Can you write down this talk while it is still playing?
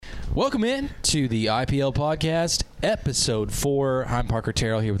Welcome in to the IPL podcast, episode 4. I'm Parker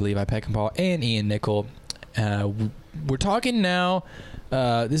Terrell here with Levi Peckinpah and Ian Nickel. We're talking now.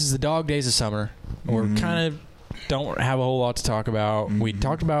 This is the dog days of summer. We're kind of don't have a whole lot to talk about. We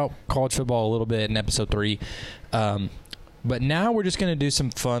talked about college football a little bit in episode 3. But now we're just going to do some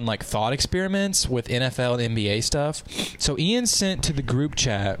fun like thought experiments with NFL and NBA stuff. So Ian sent to the group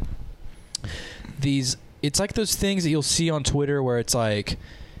chat these. It's like those things that you'll see on Twitter where it's like,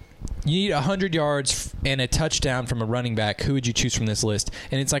 you need 100 yards and a touchdown from a running back. Who would you choose from this list?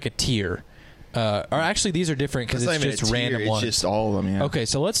 And it's like a tier. Or actually, these are different because it's just random ones. It's just all of them, yeah. Okay,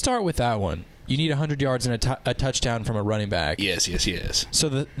 so let's start with that one. You need 100 yards and a touchdown from a running back. Yes.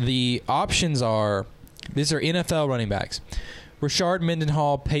 So the options are, these are NFL running backs. Rashard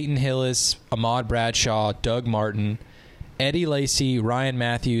Mendenhall, Peyton Hillis, Ahmad Bradshaw, Doug Martin, Eddie Lacy, Ryan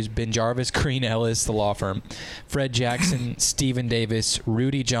Matthews, Ben Jarvis, Green Ellis, the law firm, Fred Jackson, Stephen Davis,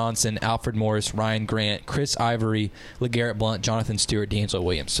 Rudy Johnson, Alfred Morris, Ryan Grant, Chris Ivory, LeGarrette Blount, Jonathan Stewart, D'Angelo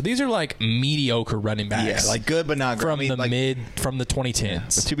Williams. So these are like mediocre running backs. Yeah, like good but not great. From the 2010s. Yeah.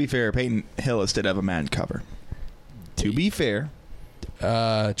 But to be fair, Peyton Hillis did have a man cover. To be fair.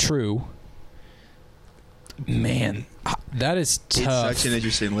 True. Man, that is tough. It's such an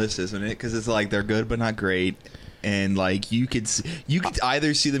interesting list, isn't it? Because it's like they're good but not great. And like you could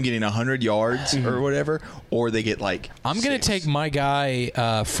either see them getting 100 yards or whatever, or they get like. I'm gonna take my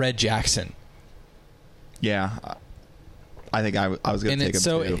guy Fred Jackson. Yeah, I think I was gonna take him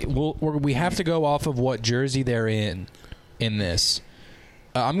too. We have to go off of what jersey they're in this.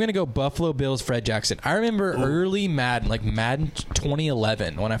 I'm gonna go Buffalo Bills Fred Jackson. I remember early Madden, like Madden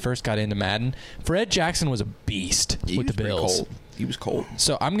 2011, when I first got into Madden. Fred Jackson was a beast with the Bills. Cold. He was cold.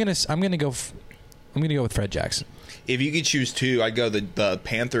 So I'm gonna go with Fred Jackson. If you could choose two, I'd go the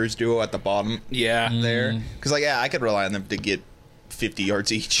Panthers duo at the bottom. Yeah. There. Because, I could rely on them to get 50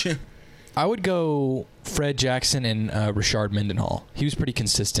 yards each. I would go Fred Jackson and Rashard Mendenhall. He was pretty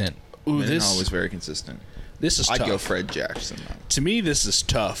consistent. Mendenhall was very consistent. This is tough. I'd go Fred Jackson. To me, this is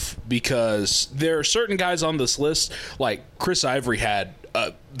tough because there are certain guys on this list, like Chris Ivory had.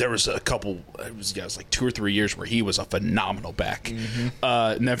 There was a couple, it was like 2 or 3 years where he was a phenomenal back.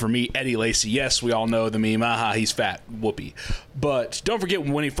 And then for me, Eddie Lacy, yes, we all know the meme, he's fat, whoopee. But don't forget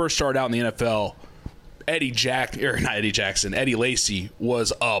when he first started out in the NFL, Eddie Lacy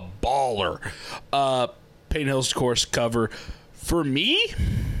was a baller. Peyton Hillis, of course, cover. For me,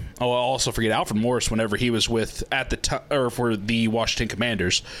 I'll also forget Alfred Morris whenever he was for the Washington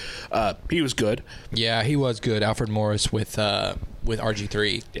Commanders. He was good. Yeah, he was good. Alfred Morris with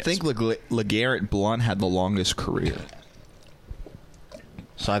RG3. Yes. I think LeGarrette Blount had the longest career.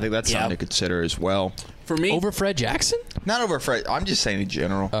 So I think that's something to consider as well. For me, over Fred Jackson? Not over Fred. I'm just saying in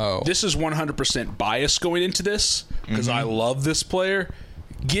general. Oh. This is 100% bias going into this because I love this player.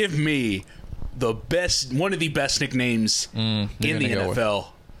 Give me one of the best nicknames in the NFL.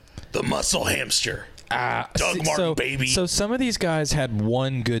 The Muscle Hamster. Doug Martin, baby. So some of these guys had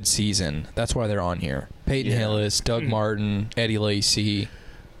one good season. That's why they're on here. Peyton Hillis, Doug Martin, Eddie Lacy.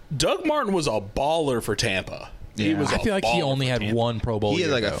 Doug Martin was a baller for Tampa. Yeah. I feel like he only had one Pro Bowl. He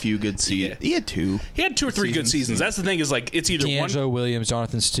had year, a few good seasons. Yeah. He had 2. He had 2 or 3 good seasons. That's the thing is like it's either D'Angelo Williams,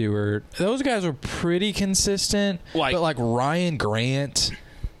 Jonathan Stewart. Those guys were pretty consistent. But like Ryan Grant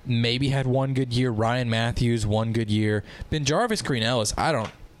maybe had one good year. Ryan Matthews, one good year. Ben Jarvis, Green Ellis,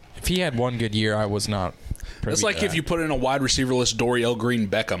 if he had one good year, I was not. It's like if you put in a wide receiver list, Dorial Green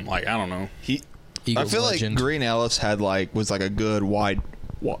Beckham. Like, I don't know. I feel legend. Like Green Ellis was like a good wide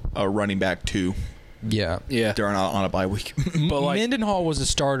running back too. Yeah. During on a bye week. But Mendenhall was a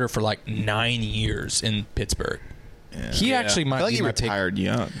starter for like 9 years in Pittsburgh. Yeah. He actually might. I feel like he retired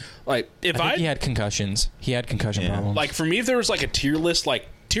young. Like I think he had concussions. He had concussion problems. Like for me, if there was like a tier list, like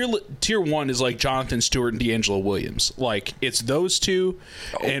tier 1 is like Jonathan Stewart and D'Angelo Williams. Like it's those two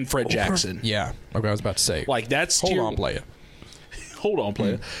and Fred Jackson. Yeah. Okay, I was about to say. Like that's Hold on, playa.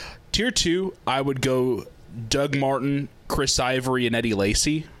 Tier 2, I would go Doug Martin, Chris Ivory, and Eddie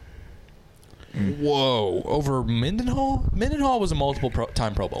Lacy. Whoa. Over Mendenhall? Mendenhall was a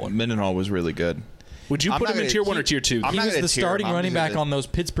multiple-time Pro Bowler. Mendenhall was really good. Would you put him in tier 1 or tier 2? He was the starting running back on those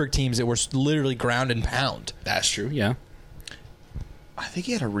Pittsburgh teams that were literally ground and pound. That's true, yeah. I think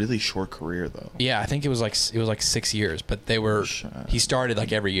he had a really short career, though. Yeah, I think it was like 6 years, but he started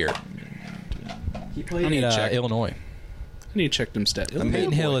like every year. He played at Illinois. I need to check them stats.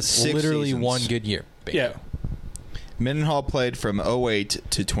 Peyton Hillis literally seasons. one good year. Bingo. Yeah. Mendenhall played from 2008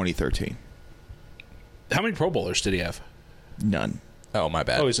 to 2013. How many Pro Bowlers did he have? None. Oh, my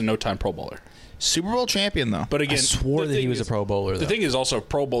bad. Oh, he's a no-time Pro Bowler. Super Bowl champion though. But I again, swore the that he thing was a is- Pro Bowler, though. The thing is also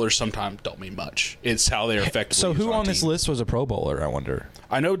Pro Bowlers sometimes don't mean much. It's how they're effectively So used who on this team. list was a Pro Bowler, I wonder?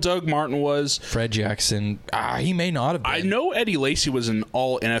 I know Doug Martin was. Fred Jackson. He may not have been. I know Eddie Lacy was an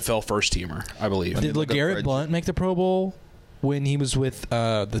all NFL first teamer, I believe. Did look up LeGarrette Fred- Blount make the Pro Bowl when he was with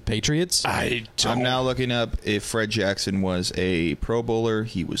the Patriots? I don't I'm now looking up if Fred Jackson was a Pro Bowler.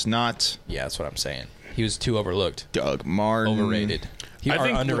 He was not. Yeah, that's what I'm saying. He was too overlooked. Doug Martin. Overrated. I think-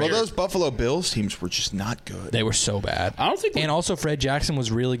 Well, underrated. those Buffalo Bills teams were just not good. They were so bad. I don't think And also, Fred Jackson was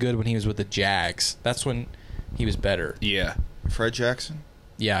really good when he was with the Jags. That's when he was better. Yeah. Fred Jackson.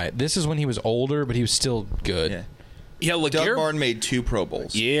 Yeah, this is when he was older, but he was still good. Yeah. Yeah, Doug LeGarrette. Martin made 2 Pro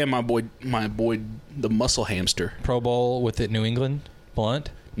Bowls. Yeah, my boy, the muscle hamster. Pro Bowl with it, New England.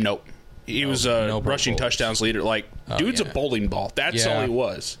 Blunt. Nope. He was a no Pro rushing Bowls. touchdowns leader. Like, dude's yeah. a bowling ball. That's Yeah. all he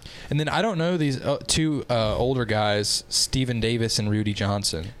was. And then I don't know these two older guys, Stephen Davis and Rudy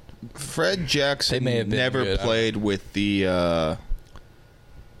Johnson. Fred Jackson They may have been never good. played with the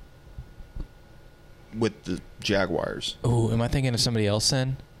Jaguars. Oh, am I thinking of somebody else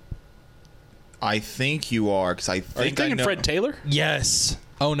then? I think you are, because I Are you think I thinking know. Fred Taylor? Yes.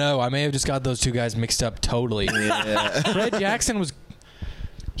 Oh no, I may have just got those two guys mixed up totally. Yeah. Fred Jackson was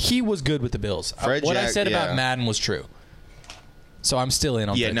good with the Bills. Fred What I Jack- said yeah. about Madden was true. So I'm still in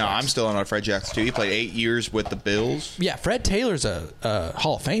on Yeah, Fred no, Jackson. I'm still on Fred Jackson too. He played 8 years with the Bills. Yeah, Fred Taylor's a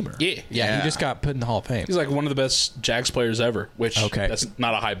Hall of Famer. Yeah. Yeah, he Yeah. just got put in the Hall of Fame. He's like one of the best Jags players ever, which Okay. that's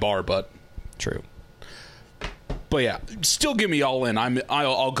not a high bar, but True. yeah, still give me all in.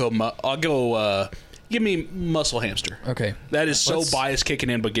 I'll go. Give me muscle hamster. Okay. That is so Let's- bias kicking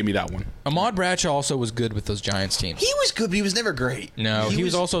in, but give me that one. Ahmad Bradshaw also was good with those Giants teams. He was good, but he was never great. No, he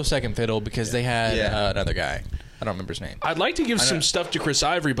was also second fiddle because they had Yeah. another guy. I don't remember his name. I'd like to give some stuff to Chris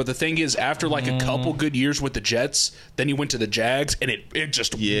Ivory, but the thing is, after like a couple good years with the Jets, then he went to the Jags, and it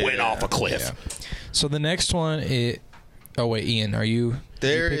just Yeah. went off a cliff. Yeah. So the next one is. Oh wait, Ian, did you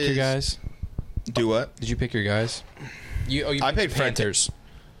pick your is- guys? Do what? Did you pick your guys? You I picked picked Fred Panthers.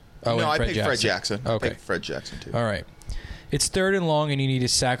 Oh, no, and I Fred picked Jackson. Fred Jackson. Okay. I picked Fred Jackson too. All right. It's 3rd and long, and you need to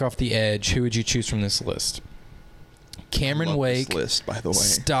sack off the edge. Who would you choose from this list? Cameron Love Wake, this list, by the way.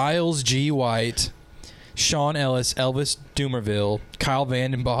 Styles G. White, Sean Ellis, Elvis Dumerville, Kyle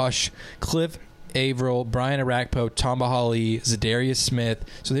Vanden Bosch, Cliff Averill, Brian Arakpo, Tamba Hali, Zadarius Smith.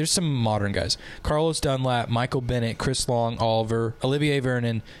 So there's some modern guys. Carlos Dunlap, Michael Bennett, Chris Long, Oliver, Olivier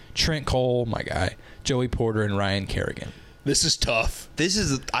Vernon, Trent Cole, my guy, Joey Porter, and Ryan Kerrigan. This is tough. I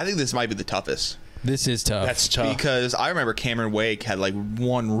think this might be the toughest. This is tough. That's tough. Because I remember Cameron Wake had like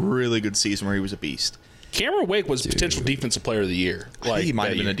one really good season where he was a beast. Cameron Wake was potential defensive player of the year. I think he might that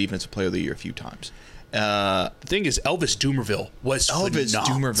have been year. a defensive player of the year a few times. The thing is, Elvis Dumerville was Elvis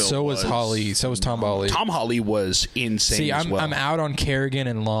phenomenal. Dumerville so was Holly. So was Tom Hawley. Tom Hawley was insane. See, as I'm well. out on Kerrigan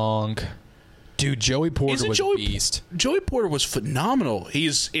and Long. Dude, Joey Porter Isn't was Joey- a beast. Joey Porter was phenomenal.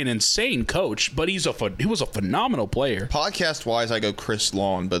 He's an insane coach, but he was a phenomenal player. Podcast wise, I go Chris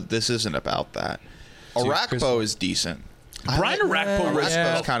Long, but this isn't about that. Chris- Arakpo is decent. Brian Arakpo was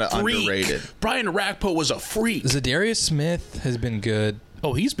yeah. a Kinda freak. underrated. Brian Arakpo was a freak. Zadarius Smith has been good.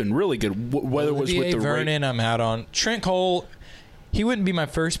 Oh, he's been really good. Whether it was Olivier with the Vernon, I'm out on. Trent Cole, he wouldn't be my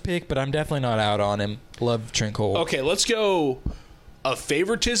first pick, but I'm definitely not out on him. Love Trent Cole. Okay, let's go a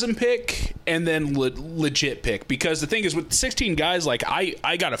favoritism pick and then legit pick, because the thing is with 16 guys, like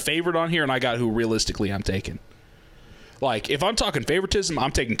I got a favorite on here and I got who realistically I'm taking. Like if I'm talking favoritism,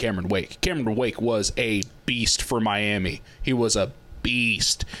 I'm taking Cameron Wake. Cameron Wake was a beast for Miami. He was a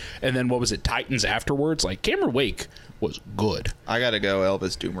beast. And then what was it, Titans afterwards? Like Cameron Wake was good. I got to go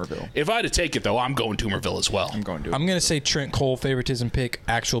Elvis Dumerville. If I had to take it though, I'm going Dumerville as well. I'm going to. I'm going to say Trent Cole, favoritism pick,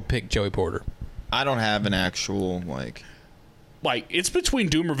 actual pick, Joey Porter. I don't have an actual like. Like it's between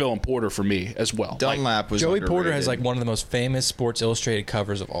Dumerville and Porter for me as well. Dunlap was Joey Porter has underrated. like one of the most famous Sports Illustrated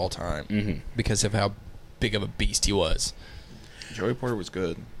covers of all time because of how big of a beast he was. Joey Porter was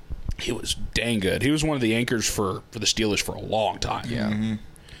good. He was dang good. He was one of the anchors for the Steelers for a long time. Yeah.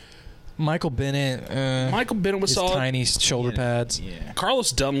 Michael Bennett. Michael Bennett was his solid. tiny shoulder pads. Yeah.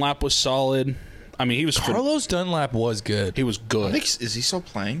 Carlos Dunlap was solid. I mean, he was Carlos Dunlap was good. he was good. I think is he still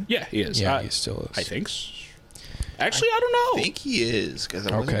playing? Yeah, he is. Yeah, he still is. I think. Actually, I don't know. I think he is because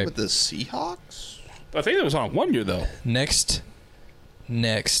I wasn't Okay. with the Seahawks. I think it was on 1 year though. Next.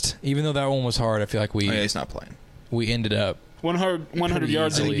 Even though that one was hard, I feel like Oh, yeah, he's not playing. we ended up. 100 Pretty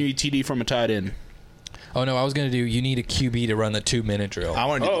yards and easily. you need TD from a tight end. Oh no, I was gonna do. You need a QB to run the 2-minute drill. I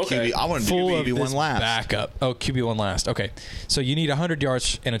want to do Oh, the okay. QB. I want to do Full of QB this one last. backup. Oh, QB one last. Okay, so you need 100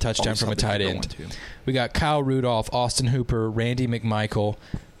 yards and a touchdown Always from a something tight to go end. on to. We got Kyle Rudolph, Austin Hooper, Randy McMichael,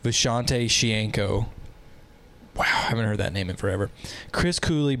 Vishante Shianko. Wow, haven't heard that name in forever. Chris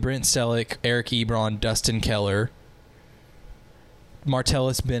Cooley, Brent Selleck, Eric Ebron, Dustin Keller,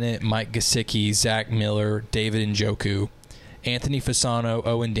 Martellus Bennett, Mike Gesicki, Zach Miller, David Njoku, Anthony Fasano,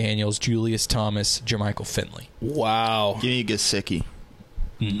 Owen Daniels, Julius Thomas, Jermichael Finley. Wow. Give me Gesicki.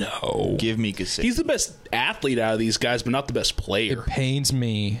 No. Give me Gesicki. He's the best athlete out of these guys, but not the best player. It pains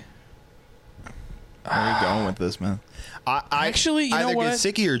me. Where are you going with this, man? Actually, you know either what?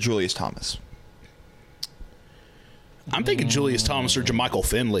 Gesicki or Julius Thomas. I'm thinking Julius Thomas or Jermichael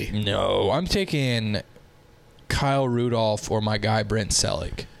Finley. No, I'm taking Kyle Rudolph or my guy Brent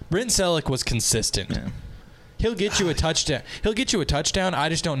Selleck. Brent Selleck was consistent. Yeah. He'll get you a touchdown. He'll get you a touchdown. I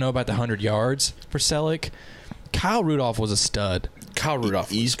just don't know about the 100 yards for Selleck. Kyle Rudolph was a stud. Kyle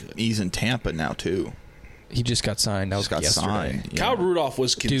Rudolph was good. He's in Tampa now too. He just got signed. That was Just got yesterday. signed. Yeah. Kyle Rudolph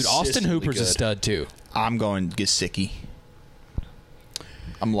was Dude, consistently Austin Hooper's good. a stud too. I'm going Gesicki.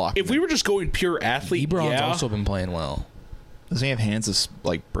 I'm locked. If we were just going pure athlete, Ebron's yeah. also been playing well. Doesn't he have hands of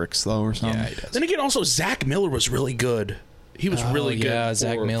like bricks though or something? Yeah, he does. Then again, also Zach Miller was really good. He was really good. yeah,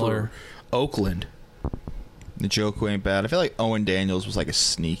 Zach Miller. for Oakland. The joke ain't bad. I feel like Owen Daniels was like a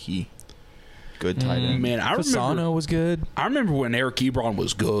sneaky good tight end. Man, I remember. Fasano was good. I remember when Eric Ebron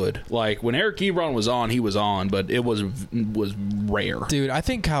was good. Like when Eric Ebron was on, he was on, but it was rare. Dude, I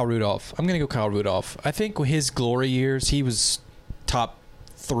think Kyle Rudolph. I'm going to go Kyle Rudolph. I think with his glory years, he was top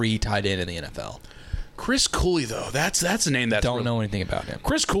 3 tight end in the NFL. Chris Cooley, though, that's a name that Don't know anything about him.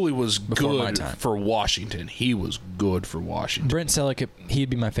 Chris Cooley was Before my good time. for Washington. He was good for Washington. Brent Selleck, he'd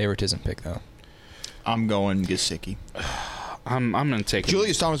be my favoritism pick, though. I'm going Gesicki. I'm gonna take him.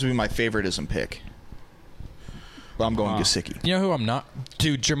 Julius Thomas would be my favoritism pick. But I'm going Gesicki. You know who I'm not?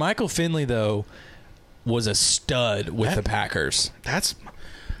 Dude, Jermichael Finley, though, was a stud with the Packers. That's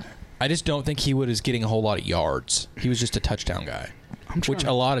I just don't think he was getting a whole lot of yards. He was just a touchdown guy, which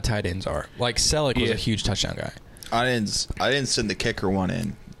a lot of tight ends are. Like Selleck was Yeah. a huge touchdown guy. I didn't send the kicker one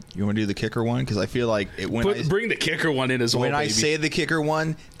in. You want to do the kicker one? Because I feel like bring the kicker one in as well. when I baby. say the kicker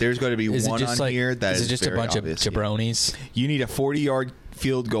one, there's going to be Is it one just on like here that is is it just a very bunch obvious. of jabronis? You need a 40-yard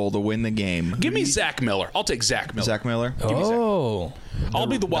field goal to win the game. give me Zach Miller. I'll take Zach Miller. Zach Miller. Oh, I'll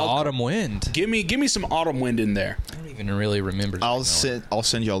be the the wild. autumn wind. Give me some autumn wind in there. I don't even really remember. I'll Zach Miller.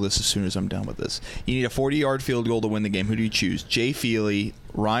 send you all this as soon as I'm done with this. You need a 40-yard field goal to win the game. Who do you choose? Jay Feely,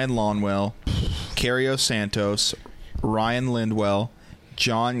 Ryan Lawnwell, Cario Santos, Ryan Lindwell,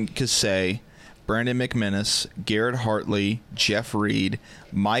 John Kasay, Brandon McMinnis, Garrett Hartley, Jeff Reed,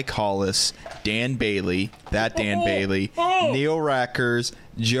 Mike Hollis, Dan Bailey, Bailey, Neil Rackers,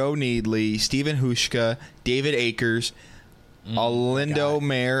 Joe Needley, Stephen Hushka, David Akers, Alindo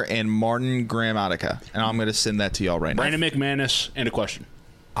Mayer, and Martin Gramatica. And I'm going to send that to y'all right now. Brandon McManus and a question.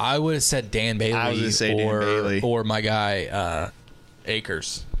 I would have said Dan Bailey, I was gonna say Dan Bailey. or my guy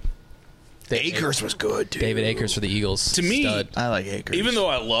Akers. Akers was good, dude. David Akers for the Eagles. To me, Stud. I like Akers. Even though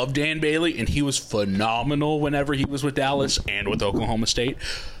I love Dan Bailey and he was phenomenal whenever he was with Dallas and with Oklahoma State,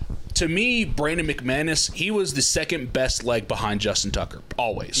 to me, Brandon McManus, he was the second best leg behind Justin Tucker.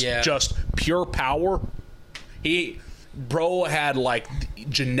 Always. Yeah. Just pure power. Bro had like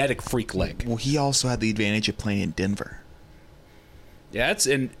genetic freak leg. Well, he also had the advantage of playing in Denver. Yeah, it's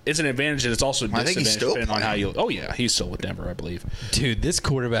an advantage, and it's also a I think disadvantage he's still depending on how playing. you. Oh yeah, he's still with Denver, I believe. Dude, this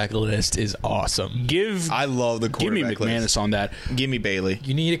quarterback list is awesome. I love the Give me quarterback McManus list. on that. Give me Bailey.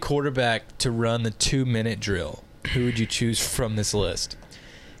 You need a quarterback to run the 2-minute drill. Who would you choose from this list?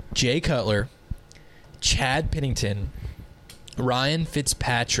 Jay Cutler, Chad Pennington, Ryan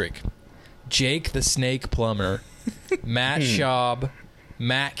Fitzpatrick, Jake the Snake Plumber, Matt Schaub,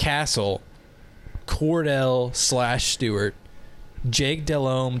 Matt Castle, Cordell/Stewart, Jake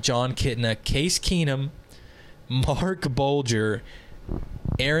Delhomme, John Kitna, Case Keenum, Mark Bolger,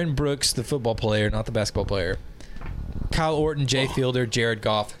 Aaron Brooks, the football player, not the basketball player, Kyle Orton, Jay Fielder, Jared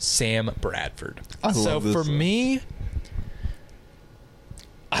Goff, Sam Bradford. I love this for list. me,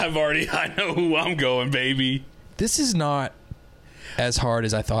 I know who I'm going, baby. this is not as hard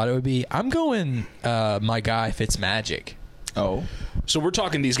as I thought it would be. I'm going my guy Fitzmagic. Oh. So we're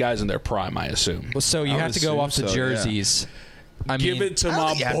talking these guys in their prime, I assume. Well, so you I have would to go off the assume so, yeah. jerseys. I Give mean, it to I don't my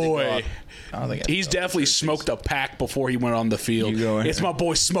think you have to go boy. up. I don't think I He's have to go definitely jerseys. smoked a pack before he went on the field. You go ahead. It's my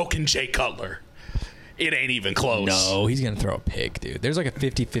boy smoking Jay Cutler. It ain't even close. no, he's going to throw a pick, dude. There's like a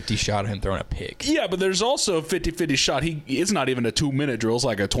 50-50 shot of him throwing a pick. Yeah, but there's also a 50-50 shot. It's not even a 2-minute drill. It's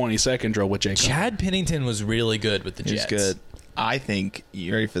like a 20-second drill with Jay Cutler. Chad Pennington was really good with the He's Jets. good. I think,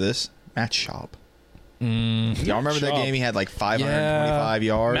 you ready for this? Matt Schaub. Y'all remember that Schaub. game? He had like 525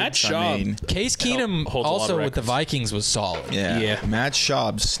 yards. Matt Schaub. Case Keenum Holds a lot also of with the records. Vikings was solid. Yeah. Matt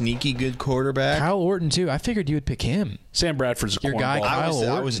Schaub, sneaky good quarterback. Kyle Orton, too. I figured you would pick him. Sam Bradford's a Your guy, cornball. Kyle I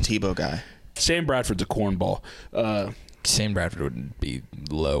was a Orton. Tebow guy. Sam Bradford's a cornball. Sam Bradford would be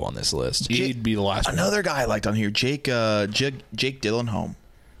low on this list. He'd be the last one. Another guy I liked on here, Jake Dillenholm.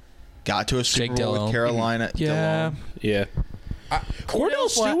 Got to a Super Jake Bowl Dillon. with Carolina. Yeah. Yeah. Cordell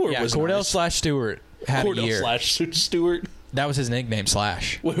Stewart was a Cordell slash Stewart had a Cordell year. slash Stewart. That was his nickname,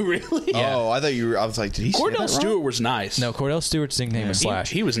 Slash. Wait, really? Yeah. Oh, I thought you were. I was like, did he say Cordell that Stewart wrong? was nice. No, Cordell Stewart's nickname was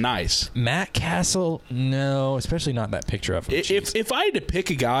Slash. He was nice. Matt Castle, no, especially not that picture of him. Jeez. If I had to pick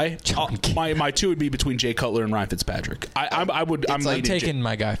a guy, my two would be between Jay Cutler and Ryan Fitzpatrick. I'm I'm leaning taking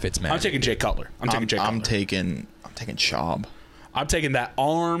my guy Fitzmagic. I'm taking Jay Cutler. I'm taking Schaub. I'm taking that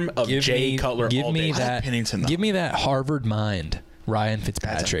arm of Jay Cutler Give all me day. that. Pennington, though. Give me that Harvard mind, Ryan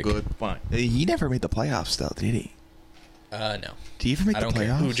Fitzpatrick. That's a good point. He never made the playoffs, though, did he? No. Did he ever make I the don't care.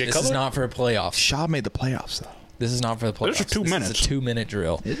 playoffs? Who, Jay This Cutler? is not for playoffs. Schaub made the playoffs, though. This is not for the playoffs. Those are 2 minutes. This is a 2-minute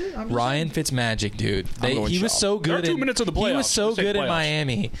drill. Is it? I'm just Ryan Fitzmagic, dude. going He was Schaub. so There are good. 2 minutes of the He was playoffs. so Let's take good in playoffs.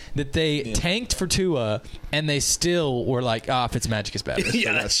 Miami that they tanked for Tua, and they still were like, Fitzmagic is better.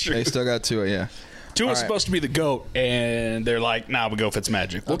 Yeah, that's true. They still got to it, yeah. Tua's All right. supposed to be the GOAT, and they're like, nah, we go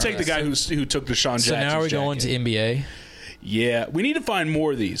Fitzmagic. We'll take the guy who took Deshaun Jackson's So now we're going to jacket. NBA. Yeah, we need to find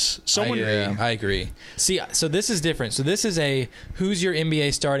more of these. Someone, I agree. See, so this is different. So this is a who's your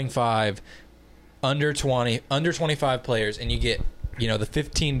NBA starting five under 25 players, and you get the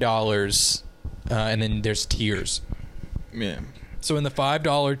 $15, and then there's tiers. Yeah. So in the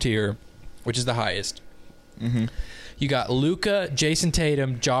 $5 tier, which is the highest, you got Luka, Jason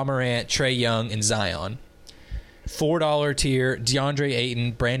Tatum, Ja Morant, Trae Young, and Zion. $4 tier, DeAndre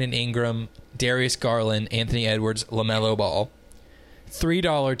Ayton, Brandon Ingram, Darius Garland, Anthony Edwards, LaMelo Ball.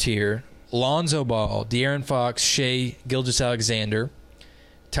 $3 tier, Lonzo Ball, De'Aaron Fox, Shea Gilgeous-Alexander,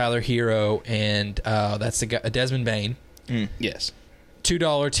 Tyler Hero, and that's the guy, Desmond Bane. yes.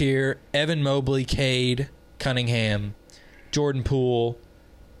 $2 tier, Evan Mobley, Cade Cunningham, Jordan Poole,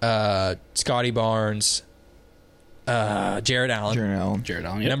 Scotty Barnes, Jared Allen. Jared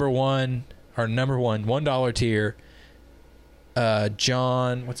Allen. Yep. Number one, $1 tier,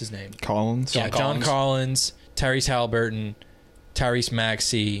 John, what's his name? Collins. Yeah, John Collins, Tyrese Halliburton, Tyrese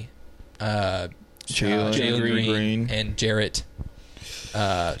Maxey, Jalen Green, and Jarrett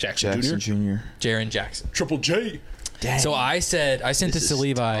Jackson Jr. Jaren Jackson. Triple J. Dang. So I sent this to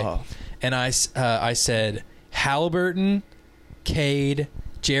Levi, tough. and I said Halliburton, Cade,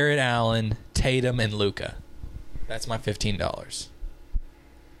 Jared Allen, Tatum, and Luka. That's my $15.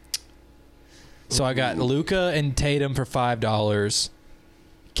 So I got Luka and Tatum for $5,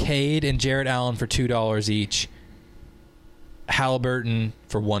 Cade and Jared Allen for $2 each, Halliburton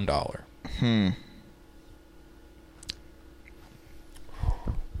for $1.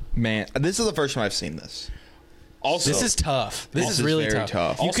 Man, this is the first time I've seen this. Also, This is tough. This This is is really very tough.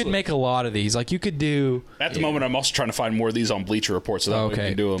 tough. You Also- could make a lot of these. Like you could do. at the moment, I'm also trying to find more of these on Bleacher Report, so that way we Okay.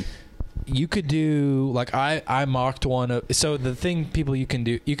 can do them. You could do like I mocked one of. So the thing people you can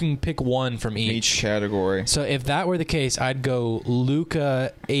do, you can pick one from Each category. So if that were the case, I'd go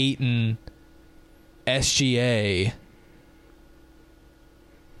Luka, Ayton, SGA,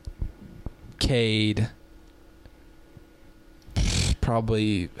 Cade,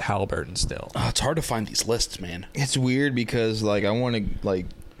 probably Halliburton still. Oh, it's hard to find these lists, man. It's weird because I want to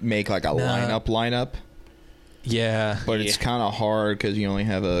make a lineup, Yeah. but it's kind of hard because you only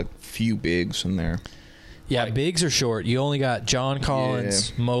have a few bigs in there. Yeah, bigs are short. You only got John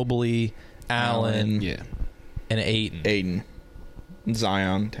Collins, Mobley, Allen, Yeah. and Ayton. Aiden,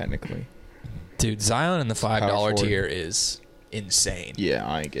 Zion, technically. Dude, Zion in the $5 Power forward. tier is insane. Yeah,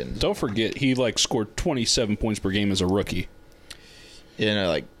 I ain't getting. Don't forget, he scored 27 points per game as a rookie,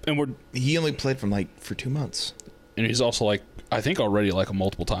 And and he only played for 2 months. he's also I think already a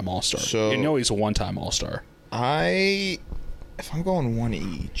multiple-time All-Star. So- he's a one-time All-Star. If I'm going one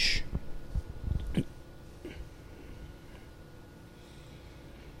each.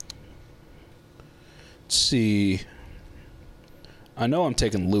 Let's see. I know I'm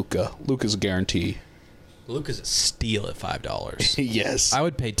taking Luka. Luka's a guarantee. Luka's a steal at $5. Yes. I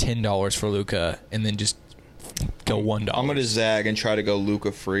would pay $10 for Luka and then just go $1. I'm gonna zag and try to go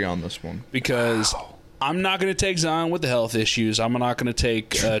Luka free on this one. Because I'm not going to take Zion with the health issues. I'm not going to take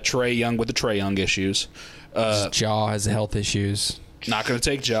Trae Young with the Trae Young issues. Jaw has health issues. Not going to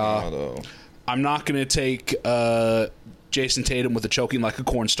take Ja. Though. I'm not going to take Jason Tatum with the choking like a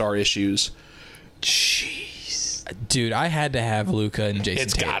corn star issues. Dude, I had to have Luka and Jason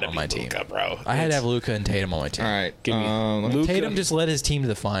It's got Tatum to on be my team. Luka, bro. I had to have Luka and Tatum on my team. All right, Give me let Luka. Tatum just led his team to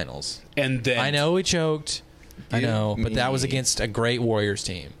the finals. And then I know he choked. I Give know, but that was me- against a great Warriors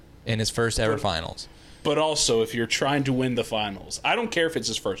team in his first ever finals. But also, if you're trying to win the finals, I don't care if it's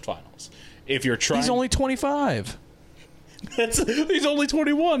his first finals. If you're trying, He's only 25. He's only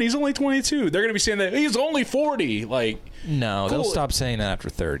 21. He's only 22. They're going to be saying that he's only 40. Like, No, Cool. they'll stop saying that after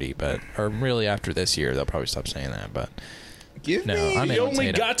 30, or really after this year, they'll probably stop saying that. But Give no, me. I'm He in on only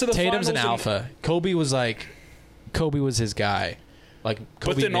Tatum. got to the Tatum's an finals alpha. Kobe was his guy. Like,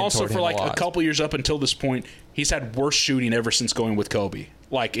 Kobe but then also mentored for him like a lot. couple years up until this point, he's had worse shooting ever since going with Kobe.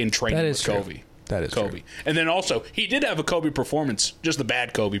 Like in training That with is true. Kobe. That is Kobe. true. And then also, he did have a Kobe performance, just the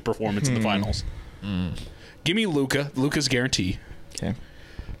bad Kobe performance in the finals. Give me Luka. Luka's guarantee. Okay.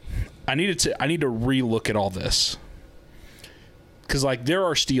 I need to relook at all this. Because, like, there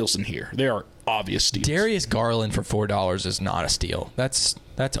are steals in here. There are obvious steals. Darius Garland for $4 is not a steal. That's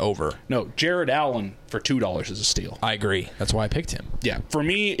over. No, Jared Allen for $2 is a steal. I agree. That's why I picked him. Yeah, for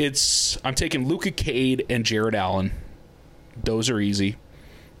me, I'm taking Luka Cade and Jared Allen. Those are easy.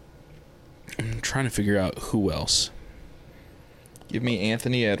 I'm trying to figure out who else. Give me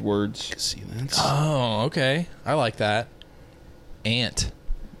Anthony Edwards. See, that's Oh, okay. I like that. Ant.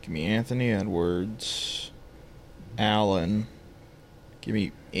 Give me Anthony Edwards. Allen. Give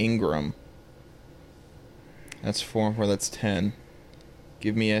me Ingram. That's 4 and 4. That's 10.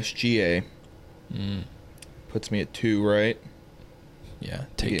 Give me SGA. Puts me at 2, right? Yeah.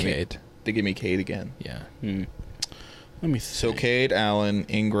 Take Give me- Cade. They give me Cade again. Yeah. let me So think. Cade, Allen,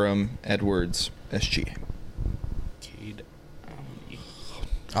 Ingram, Edwards, SGA. Cade.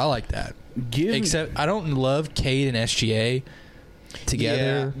 I like that. Give Except I don't love Cade and SGA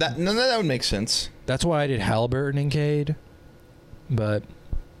together. Yeah, that would make sense. That's why I did Halliburton and Cade. But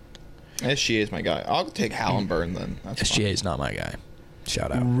SGA is my guy. I'll take Halliburton then. That's SGA is not my guy.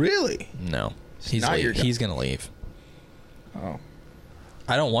 Shout out. fine. Really? No. not your guy. He's going to leave. Oh.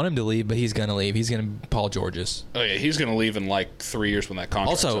 I don't want him to leave, but he's going to leave. He's going to Paul George's. Oh yeah, he's going to leave in like 3 years when that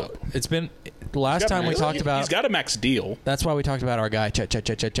contract's Also, up. it's been the last time we talked about. He's got a max deal. That's why we talked about our guy Chet.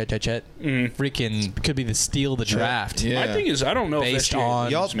 Freaking could be the steal of the draft. Yeah. My thing is, I don't know Based if SGA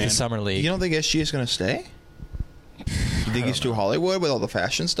on leaves, the man. summer league. You don't think SGA is going to stay? You think he's too Hollywood with all the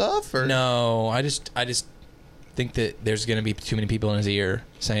fashion stuff? Or? No, I just think that there's going to be too many people in his ear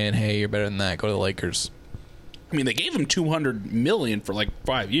saying, "Hey, you're better than that. Go to the Lakers." I mean, they gave him $200 million for like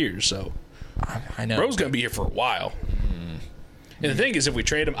 5 years, so I know. Bro's going to be here for a while. And the thing is, if we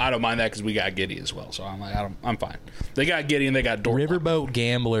trade him, I don't mind that because we got Giddey as well. So I'm like, I'm fine. They got Giddey and they got Dort. Riverboat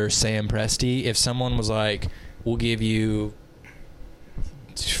gambler Sam Presti. If someone was like, "We'll give you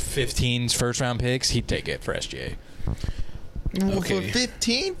 15 first round picks," he'd take it for SGA. Well, Okay. for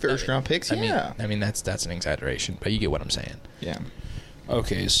 15 first-round picks, yeah. I mean that's an exaggeration, but you get what I'm saying. Yeah.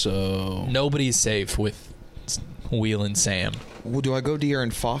 Okay, so Nobody's safe with Wheeling Sam. Well, do I go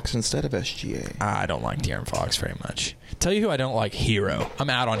De'Aaron Fox instead of SGA? I don't like De'Aaron Fox very much. Tell you who I don't like, Hero. I'm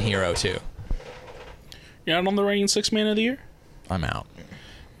out on Hero too. you're not on the reigning 6th man of the year. I'm out.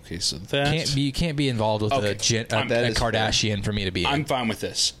 Okay, so that You can't be involved with Okay. a That is Kardashian for me to be in. I'm fine with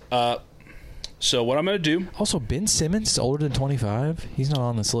this. So what I'm going to do, Also, Ben Simmons is older than 25. He's not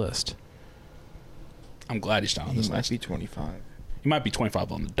on this list. I'm glad he's not on He this might list. be 25. He might be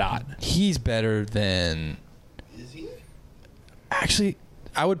 25 on the dot. He's better than. Is he? Actually,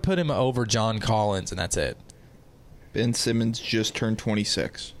 I would put him over John Collins, and that's it. Ben Simmons just turned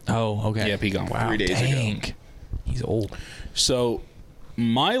 26. Oh, okay. Yep, he gone. Wow, 3 days ago. dang. He's old. So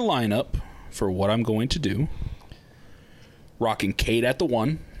my lineup for what I'm going to do, rocking Cade at the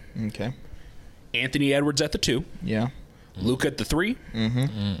 1, Okay. Anthony Edwards at the 2, Yeah. Luke at the 3,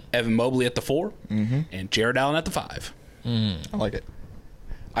 Evan Mobley at the 4, and Jared Allen at the 5. I like it.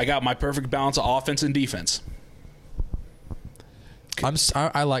 I got my perfect balance of offense and defense.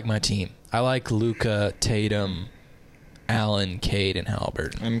 I like my team. I like Luka, Tatum, Allen, Cade, and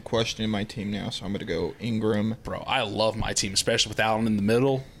Halliburton. I'm questioning my team now, so I'm going to go Ingram. Bro, I love my team, especially with Allen in the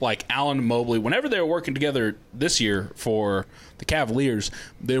middle. Like Allen and Mobley, whenever they were working together this year for the Cavaliers,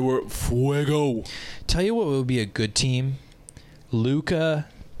 they were fuego. Tell you what would be a good team: Luka,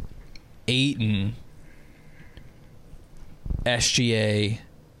 Ayton, SGA,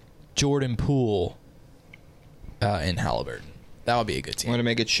 Jordan Poole, and Halliburton. That would be a good I'm going team. to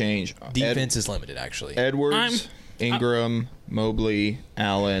make a change. Defense is limited, actually. Edwards, Ingram, Mobley,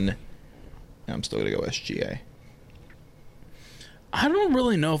 Allen. I'm still going to go SGA. I don't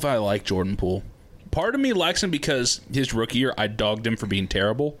really know if I like Jordan Poole. Part of me likes him because his rookie year, I dogged him for being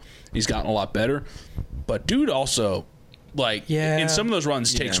terrible. He's gotten a lot better. But dude also, like, Yeah. in some of those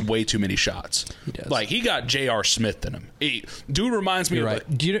runs, takes Yeah. way too many shots. He does. Like, he got J.R. Smith in him. Dude reminds me You're of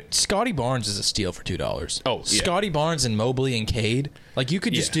right. Do you know, Scotty Barnes is a steal for $2. Oh, yeah. Scotty Barnes and Mobley and Cade. Like, you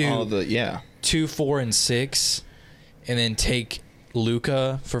could just do Oh, yeah. 2, 4, and 6, and then take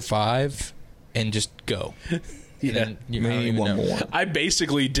Luka for 5, and just go. And then you Maybe don't even one know. more. I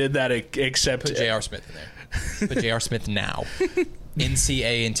basically did that except Put J.R. Smith in there. but J.R. Smith now.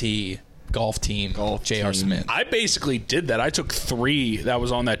 NCAA golf team. J.R. Smith. I basically did that. I took 3 that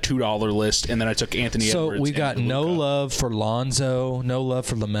was on that $2 list, and then I took Anthony Edwards. So we got no love for Lonzo, no love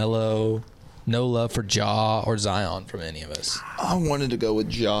for LaMelo, no love for Ja or Zion from any of us. I wanted to go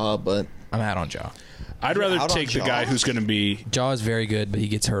with Ja, but I'm out on Ja. I'd rather out on take the Ja? guy who's going to be. Ja is very good, but he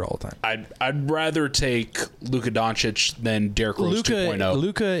gets hurt all the time. I'd rather take Luka Doncic than Derrick Rose 2.0.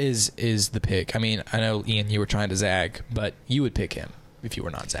 Luka is the pick. I mean, I know Ian, you were trying to zag, but you would pick him if you were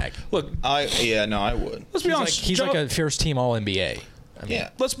not zagging. Look, I would. let's be He's honest. he's like a first team All NBA. I mean, Yeah.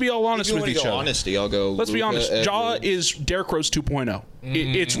 Let's be all honest If you with want to each go other. honesty, I'll go. Let's be Luka, honest. Ja Edwards. is Derrick Rose 2.0.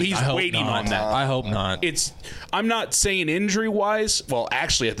 He's I hope waiting not. on that. I hope not. I'm not saying injury wise. Well,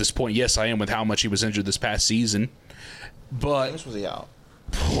 actually, at this point, yes, I am with how much he was injured this past season. But When was he out?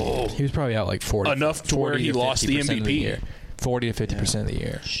 He was probably out like 40. Enough to where 40 he lost the 50% of MVP. year. 40 to 50% of the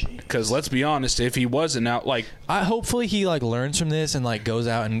year. because let's be honest, if he wasn't out, like Hopefully he like learns from this and like goes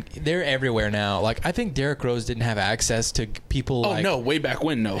out, and they're everywhere now. Like I think Derrick Rose didn't have access to people. oh like, no, way back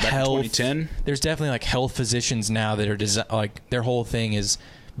when, no, back in health. 2010. There's definitely like health physicians now that are like their whole thing is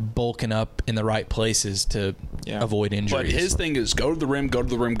bulking up in the right places to avoid injuries. But his thing is go to the rim, go to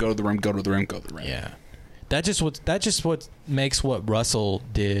the rim, go to the rim, go to the rim, go to the rim. Yeah. That just what makes what Russell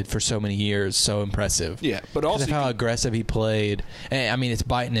did for so many years so impressive. Yeah, but also of how aggressive he played. And, I mean, it's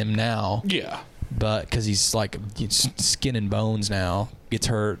biting him now. Yeah, But because he's like skin and bones now, gets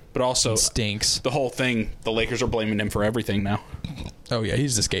hurt, but also and stinks. the whole thing. The Lakers are blaming him for everything now. Oh yeah,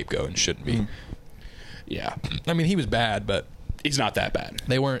 he's the scapegoat and shouldn't be. Yeah, I mean, he was bad, but he's not that bad.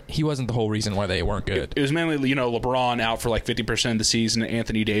 they weren't. He wasn't the whole reason why they weren't good. It was mainly LeBron out for like 50% of the season,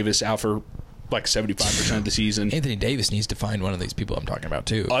 Anthony Davis out for like 75% of the season. Anthony Davis needs to find one of these people I'm talking about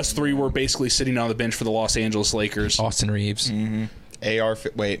too. Us three were basically sitting on the bench for the Los Angeles Lakers. Austin Reeves.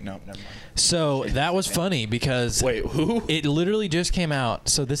 Wait, no, never mind. So that was funny because Wait, who? it literally just came out.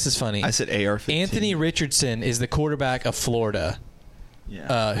 So this is funny. I said AR-15. Anthony Richardson is the quarterback of Florida,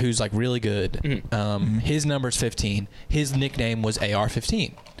 who's like really good. His number's 15. His nickname was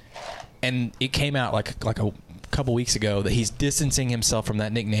AR-15, and it came out like a couple weeks ago that he's distancing himself from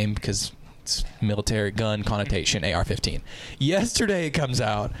that nickname because it's military gun connotation. AR-15. Yesterday it comes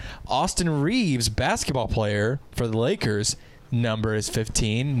out Austin Reeves, basketball player for the Lakers, number is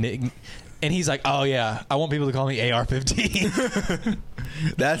 15. And he's like, oh, yeah, I want people to call me AR-15.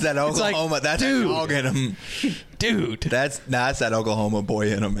 That's that like, Oklahoma. that's dude. that dog in him. Dude. That's that Oklahoma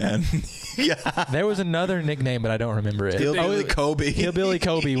boy in him, man. Yeah. There was another nickname, but I don't remember it. Hillbilly Kobe. Hillbilly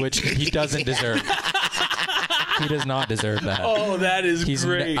Kobe, which he doesn't deserve. He does not deserve that. Oh, that is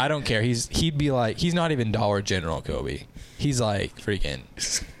great. I don't care. He'd be like, he's not even Dollar General Kobe. He's like freaking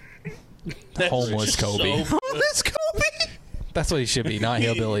homeless Kobe. Homeless Kobe. That's what he should be, not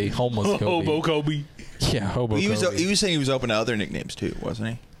hillbilly, homeless Kobe. Hobo Kobe. Yeah, hobo He Kobe. was saying he was open to other nicknames too, wasn't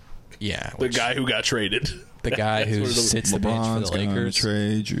he? Yeah, The guy who got traded. the guy who sits the bench for the Lakers.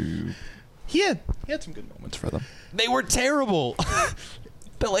 Trade you. He had some good moments for them. They were terrible.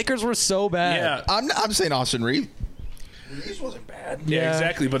 The Lakers were so bad. Yeah. I'm saying Austin Reeves. Reeves wasn't bad. Yeah,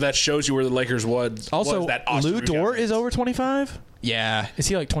 exactly. But that shows you where the Lakers was. Also, that Austin Lou Reeves Dort got is over 25? Yeah. Is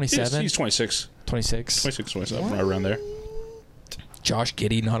he like 27? He's 26. 26? 26, 27, right around there. Josh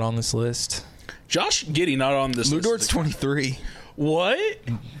Giddey not on this list. Josh Giddey not on this Lou list. Dort's 23. What?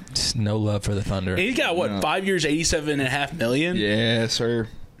 Just no love for the Thunder. And he got, what, 5 years, $87.5 million? Yeah, sir.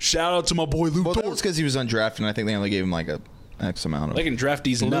 Shout out to my boy Lou Well, that Dort. was because he was undrafted, and I think they only gave him like a X amount of. They can draft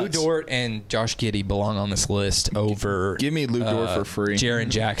these Lou nuts. Dort and Josh Giddey belong on this list over Give me Lou Dort for free. Jaren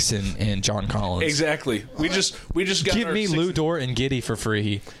Jackson and John Collins. Exactly. We just got Give our me sixth- Lou Dort and Giddey for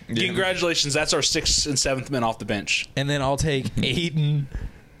free. Congratulations. That's our 6th and 7th men off the bench. And then I'll take Aiden,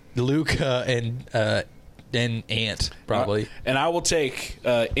 Luca, and Ant, probably. And I will take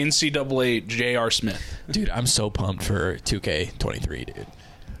NCAA J.R. Smith. Dude, I'm so pumped for 2K23, dude.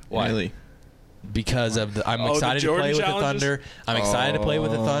 Wiley. Because of I'm Oh, the excited to Jordan play with the challenges? Thunder. I'm excited to play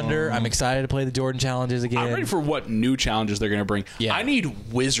with the Thunder. I'm excited to play the Jordan challenges again. I'm ready for what new challenges they're going to bring. Yeah. I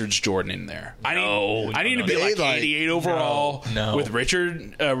need Wizards Jordan in there. I need to be no. like They, 88 overall No. with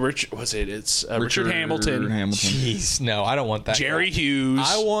Richard. What's it? It's Richard Hamilton, Jeez, no, I don't want that. Jerry Hughes,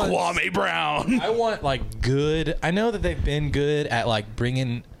 I want- Kwame Brown. I want like good. I know that they've been good at like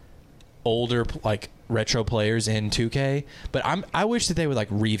bringing older like retro players in 2K, but I wish that they would like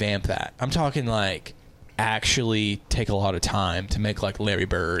revamp that. I'm talking like actually take a lot of time to make like Larry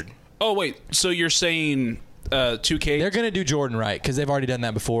Bird. Oh wait, so you're saying 2K? They're gonna do Jordan right because they've already done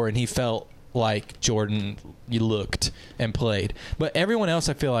that before, and he felt like Jordan looked and played. But everyone else,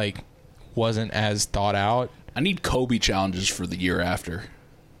 I feel like, wasn't as thought out. I need Kobe challenges for the year after.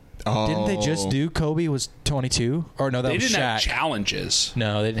 Oh. Didn't they just do Kobe was 22? Or no, that They was didn't Shaq. have challenges.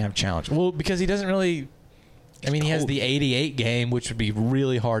 No, they didn't have challenge. Well, because he doesn't really. I mean, he has the 88 game, which would be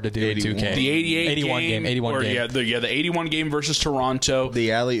really hard to do in 2K. The 81 game. 81 or game. Yeah, the 81 game versus Toronto.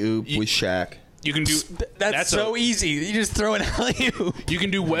 The alley-oop with Shaq. You can do That's so easy. You just throw an alley-oop. You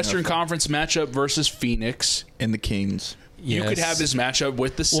can do Western Conference matchup versus Phoenix. And the Kings. You could have his matchup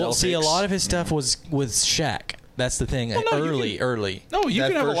with the Celtics. Well, see, a lot of his stuff was with Shaq. That's the thing. Well, no, early. No, you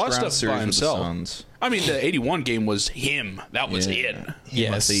That can have a lot of first-round stuff by series with the himself. Suns. I mean, the 81 game was him. That was it.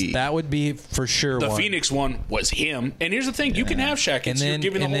 Yes, that would be for sure. The one. Phoenix one was him. And here's the thing: you can have Shaq, and then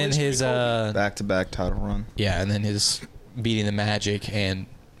you're giving and the whole then history his to Kobe. Back-to-back title run. and then his beating the Magic and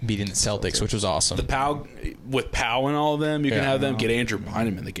beating the Celtics, which was awesome. The Powell with Powell and all of them. You can Yeah. have them get Andrew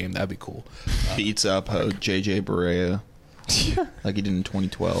Bynum in the game. That'd be cool. Beats up JJ Barea. Like he did in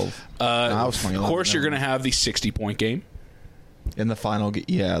 2012. I was 2011. Of course, you're going to have the 60-point game. In the final, the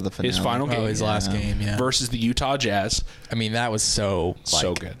finale. His final game. his last game, yeah. Versus the Utah Jazz. I mean, that was so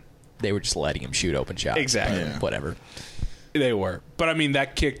good. They were just letting him shoot open shots. Exactly. but Yeah. Whatever. They were. But, I mean,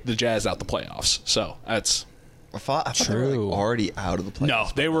 that kicked the Jazz out the playoffs. So, that's... I thought they were True. like already out of the playoffs. No,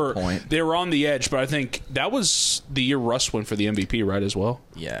 they by were that point. they were on the edge, but I think that was the year Russ won for the MVP, right, as well?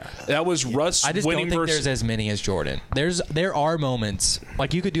 Yeah. That was Russ I just winning don't think versus... there's as many as Jordan. There are moments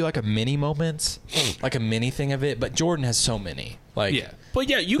like you could do like a mini moments, like a mini thing of it, but Jordan has so many. Like Yeah. But,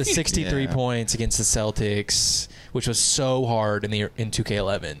 yeah, you the can... 63 Yeah. points against the Celtics, which was so hard in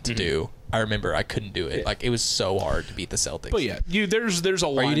 2K11 to do. I remember I couldn't do it. Like it was so hard to beat the Celtics. But, yeah, there's a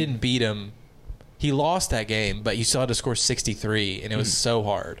or line... you didn't beat him. He lost that game, but you still had to score 63, and it was so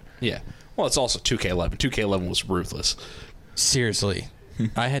hard. Yeah. Well, it's also 2K11. 2K11 was ruthless. Seriously.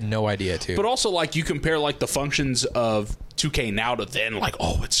 I had no idea, too. But also, like, you compare, like, the functions of 2K now to then, like,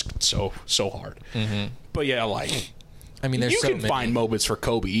 oh, it's so hard. Mm-hmm. But, yeah, like... I mean, there's you so can many. find moments for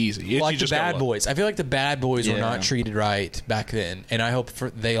Kobe easy. Like You the just gotta Bad look. Boys. I feel like the Bad Boys were Yeah. not treated right back then, and I hope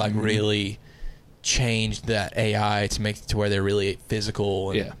they like really changed that AI to make it to where they're really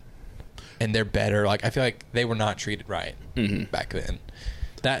physical and, Yeah. and they're better. Like I feel like they were not treated right back then.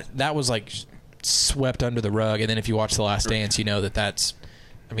 That was like swept under the rug, and then if you watch The Last Dance, you know that's.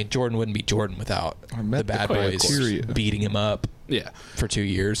 I mean, Jordan wouldn't be Jordan without met the Bad the Boys criteria. beating him up Yeah. for 2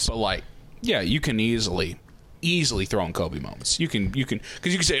 years. But, like, yeah, you can easily throw in Kobe moments. You can because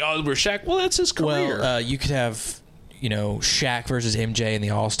you can say, oh, we're Shaq. Well, that's his career. Well, you could have, Shaq versus MJ in the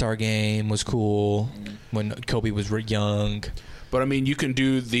All-Star game was cool when Kobe was young. But I mean, you can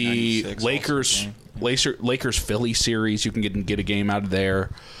do the 96 Lakers Philly series. You can get a game out of there.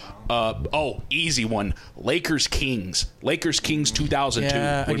 Easy one. Lakers Kings 2002.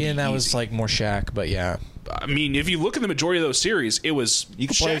 Yeah, would be again, that easy. was like more Shaq, but yeah. I mean, if you look at the majority of those series, it was You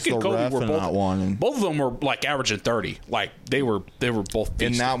could play as Shaq and the Kobe ref were and both not one. And both of them were like averaging 30. Like they were both in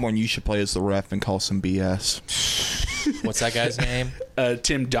decent. that one, you should play as the ref and call some BS. What's that guy's name?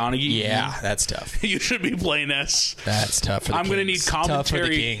 Tim Donaghy. Yeah, that's tough. You should be playing S. That's tough for the I'm going to need Kings. Tough for the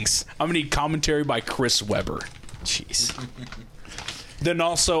commentary. Kings. I'm going to need commentary by Chris Webber. Jeez. Then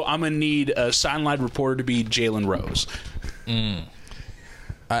also, I'm going to need a sideline reporter to be Jalen Rose.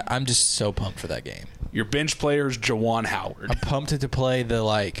 I'm just so pumped for that game. Your bench player is Jawan Howard. I'm pumped to play the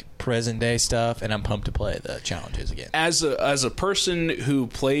like present day stuff, and I'm pumped to play the challenges again. As a person who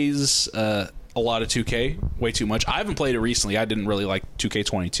plays a lot of 2K, way too much. I haven't played it recently. I didn't really like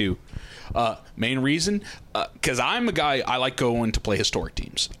 2K22. Main reason, because I'm a guy, I like going to play historic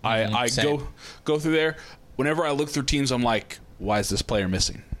teams. I same. go through there. Whenever I look through teams, I'm like, why is this player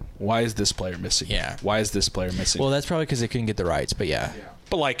missing? Why is this player missing? Yeah. Why is this player missing? Well, that's probably because they couldn't get the rights, but yeah.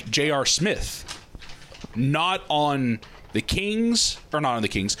 But like J.R. Smith, not on the Kings, or not on the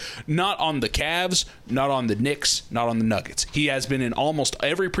Kings, not on the Cavs, not on the Knicks, not on the Nuggets. He has been in almost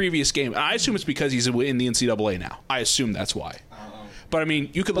every previous game. I assume it's because he's in the NCAA now. I assume that's why. But I mean,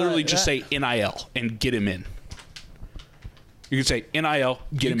 you could literally just say NIL and get him in. You could say NIL,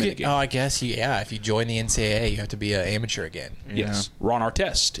 get him in the game. Oh, I guess if you join the NCAA, you have to be an amateur again. Yes. Ron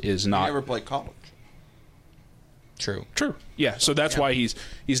Artest is not. Never played college. True. True. Yeah, so that's why he's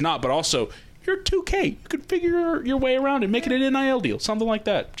not. But also, you're 2K. You could figure your way around and make it an NIL deal, something like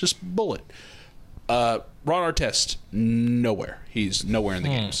that. Just bullet. Ron Artest, nowhere. He's nowhere in the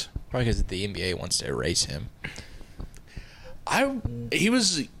games. Probably because the NBA wants to erase him. He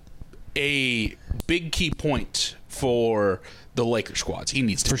was a big key point for the Lakers squads. He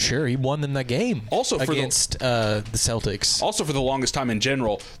needs to For be. sure. He won them that game. Also for against the Celtics. Also, for the longest time in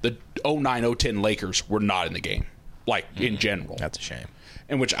general, the 09-010 Lakers were not in the game. like in general. That's a shame.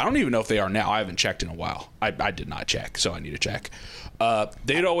 And which I don't even know if they are now. I haven't checked in a while. I did not check, so I need to check.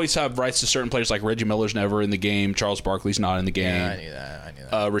 They'd always have rights to certain players, like Reggie Miller's never in the game. Charles Barkley's not in the game. Yeah, I knew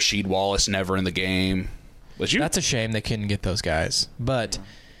that. Rasheed Wallace never in the game. That's a shame they couldn't get those guys. But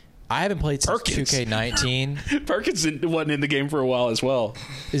I haven't played since Perkins. 2K19. Perkins wasn't in the game for a while as well.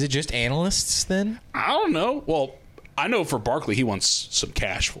 Is it just analysts then? I don't know. Well, I know for Barkley, he wants some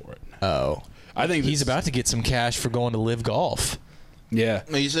cash for it. Oh. I think He's about to get some cash for going to Live Golf. Yeah.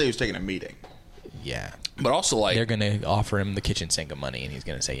 No, you said he was taking a meeting. Yeah. But also, like, They're going to offer him the kitchen sink of money, and he's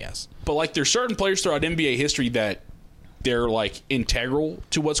going to say yes. but like, there's certain players throughout NBA history that they're like integral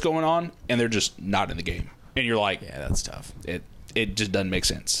to what's going on, and they're just not in the game. And you're like, Yeah, that's tough. it just doesn't make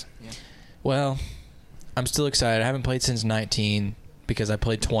sense. Well, I'm still excited. I haven't played since 19 because I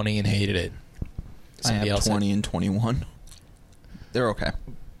played 20 and hated it. I have 20 and 21. They're okay.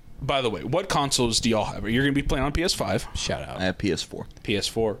 By the way, what consoles do y'all have? You're going to be playing on PS5, Shout out. I have PS4.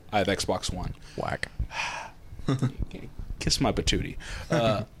 PS4. I have Xbox One. Whack. Kiss my patootie.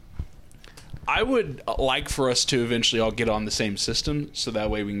 I would like for us to eventually all get on the same system, so that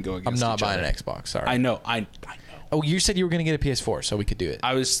way we can go I'm against not each buying other. an Xbox. Sorry. I know. I know. Oh, you said you were going to get a PS4, so we could do it.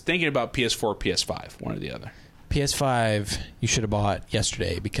 I was thinking about PS4 or PS5, one or the other. PS5, you should have bought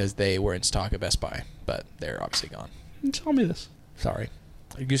yesterday because they were in stock at Best Buy, but they're obviously gone. Tell me this. Sorry.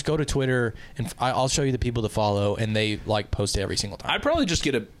 You just go to Twitter, and I'll show you the people to follow, and they like post it every single time. I'd probably just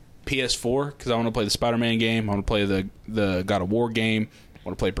get a PS4 because I want to play the Spider-Man game. I want to play the God of War game. I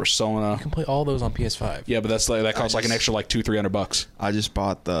want to play Persona. You can play all those on PS5. Yeah, but that costs like an extra like $200-$300. I just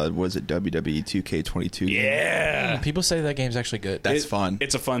bought the WWE 2K22. Yeah. People say that game's actually good. That's fun.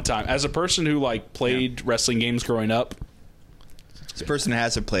 It's a fun time. As a person who like played wrestling games growing up, This person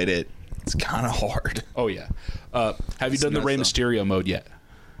hasn't played it. It's kind of hard. oh yeah. Have you It's done the nuts, Rey though. Mysterio mode yet?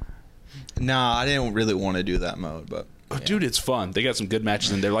 Nah, I didn't really want to do that mode, but Oh, dude, it's fun. They got some good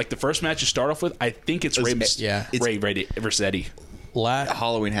matches in there. Like the first match you start off with, I think it's Rey yeah. Ray versus Eddie.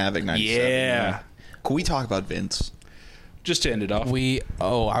 Halloween Havoc 97. Yeah. Can we talk about Vince? Just to end it off.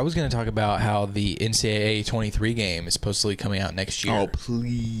 I was going to talk about how the NCAA 23 game is supposedly coming out next year. Oh,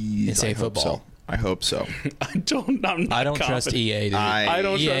 please. NCAA I hope football. so. I hope so. I'm not I don't trust confident. EA. Dude. I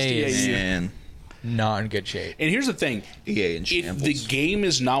don't trust EA is either. Man, not in good shape. And here's the thing. EA in If shambles. the game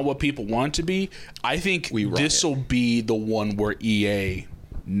is not what people want it to be, I think We riot. this will be the one where EA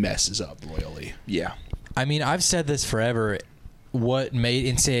messes up royally. Yeah. I mean, I've said this forever. What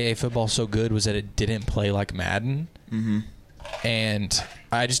made NCAA football so good was that it didn't play like Madden. Mm-hmm. And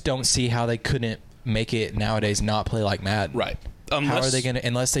I just don't see how they couldn't make it nowadays not play like Madden. Right. How are they going to,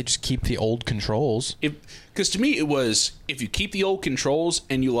 unless they just keep the old controls? Because to me, it was if you keep the old controls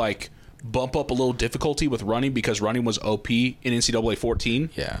and you like bump up a little difficulty with running because running was OP in NCAA 14.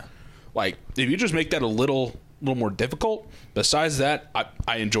 Yeah. Like if you just make that a little more difficult. Besides that,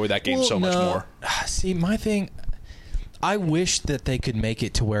 I enjoy that game so much more. See, my thing, I wish that they could make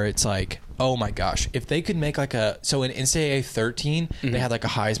it to where it's like, oh my gosh, if they could make like so in NCAA 13, they had like a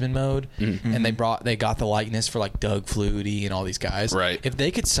Heisman mode, and they got the likeness for like Doug Flutie and all these guys. Right. If they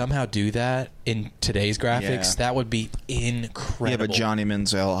could somehow do that in today's graphics, Yeah. that would be incredible. You have a Johnny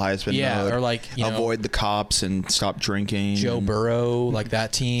Manziel Heisman Yeah, mode. or like, you know, avoid the cops and stop drinking. Joe Burrow, like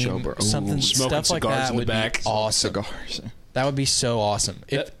that team, Joe Burrow. something Ooh. Smoking stuff like cigars that in the would back. be awesome. Cigars. That would be so awesome.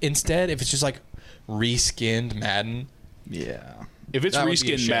 If That- instead, if it's just like reskinned Madden. Yeah. If it's That would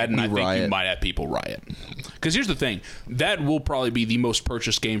be a reskin shame. Madden, I We think you riot. might have people riot. Because here's the thing, that will probably be the most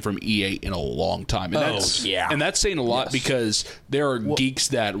purchased game from EA in a long time. And that's, yeah. and that's saying a lot Yes. because there are geeks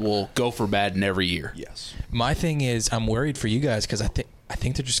that will go for Madden every year. Yes. My thing is, I'm worried for you guys because I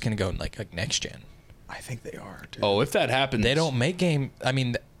think they're just gonna go like next gen. I think they are, dude. Oh, if that happens, They don't make game. I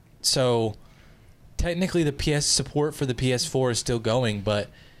mean, so technically the PS support for the PS4 is still going, but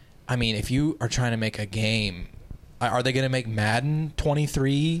I mean, if you are trying to make a game, are they gonna make Madden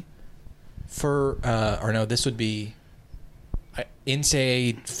 23 for? Or no, this would be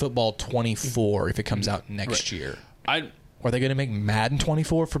NCAA Football 24 if it comes out next year. Are they going to make Madden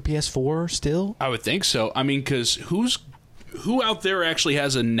 24 for PS4 still? I would think so. I mean, because who out there actually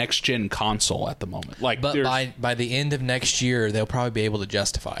has a next gen console at the moment? Like, But there's- by the end of next year, they'll probably be able to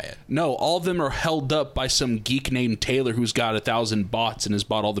justify it. no, all of them are held up by some geek named Taylor who's got 1,000 bots and has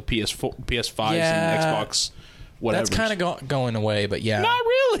bought all the PS5s Yeah. and Xbox. Whatever. That's kind of going away, but yeah. Not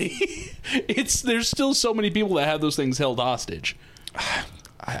really. There's still so many people that have those things held hostage.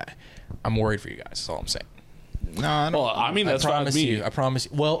 I'm worried for you guys. That's all I'm saying. No, I don't. Well, I mean, that's fine with me. I promise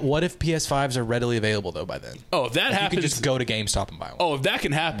you. Well, what if PS5s are readily available though by then? Oh, if that You happens, could just go to GameStop and buy one. oh, if that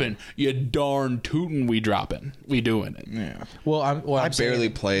can happen, you darn tootin' we dropping. We doing it. Yeah. Well, I'm barely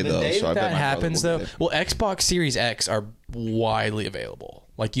saying, play the those, day so I bet that my brother happens will though. get it. Well, Xbox Series X are widely available.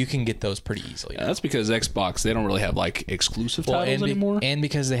 Like you can get those pretty easily. That's because Xbox, they don't really have like exclusive titles anymore. And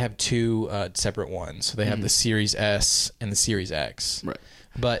because they have two separate ones, so they have the Series S and the Series X. Right.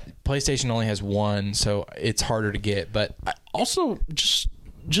 But PlayStation only has one, so it's harder to get. But Also,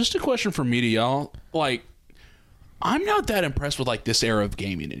 just a question for me to y'all. Like, I'm not that impressed with like this era of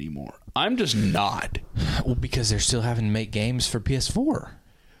gaming anymore. I'm just not. well, because they're still having to make games for PS4.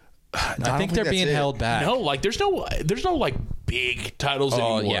 I think think they're that's being it. held back. No, like there's no like big titles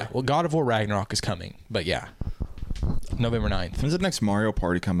Oh anymore. yeah. Well, God of War Ragnarok is coming, but yeah, November 9th. When's the next Mario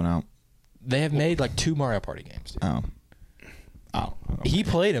Party coming out? They have made like 2 Mario Party games. Dude. Oh. He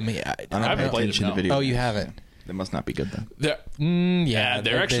played them. I haven't pay played attention it, to no. video Oh, you games. haven't? They must not be good then. Yeah,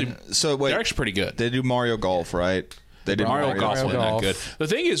 they're they've actually been- So wait, they're actually pretty good. they do Mario Golf, right? They did Mario Golf Mario wasn't that Golf. good. The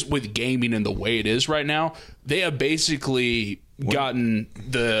thing is, with gaming and the way it is right now, they have basically gotten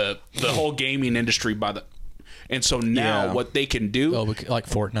the whole gaming industry by the, and so now Yeah. what they can do, Oh, like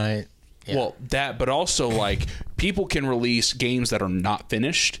Fortnite. Yeah. well, that, but also like people can release games that are not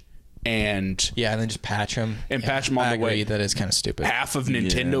finished, and yeah, and then just patch them And patch 'em on I the way. agree, that is kind of stupid. half of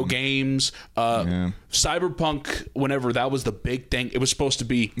Nintendo games. Cyberpunk, whenever that was the big thing, it was supposed to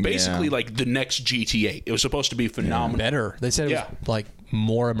be basically like the next GTA. It was supposed to be phenomenal. Better. They said it Yeah. was like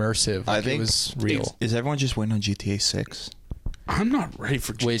more immersive. Like, I think it was real. Is everyone just waiting on GTA 6? I'm not ready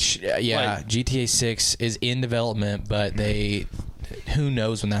for GTA. Which Like- GTA 6 is in development, but who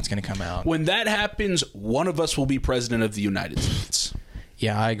knows when that's going to come out. When that happens, one of us will be president of the United States.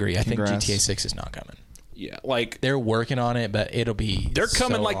 Yeah, I agree. I think Congrats. GTA 6 is not coming. Yeah, like They're working on it, but it'll be. they're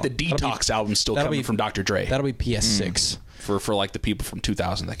coming so like the long. That'll be- Detox album still that'll coming be- from Dr. Dre. That'll be PS6. For like the people from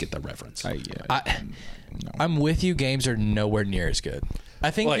 2000 that get the reference. I'm with you. Games are nowhere near as good.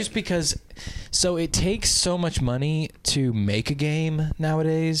 I think Like- just because, so it takes so much money to make a game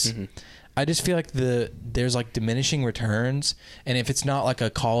nowadays. Mm-hmm. I just feel like there's like diminishing returns, and if it's not like a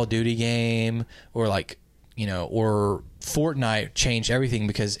Call of Duty game or like or Fortnite changed everything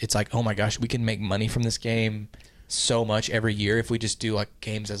because it's like, oh my gosh, we can make money from this game so much every year if we just do like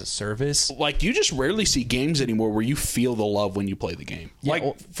games as a service. Like you just rarely see games anymore where you feel the love when you play the game. Yeah, Like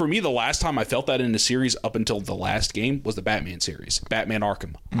well- for me, the last time I felt that in a series up until the last game was the Batman series, Batman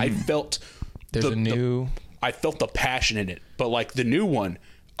Arkham. I felt There's a new. I felt the passion in it, but like the new one,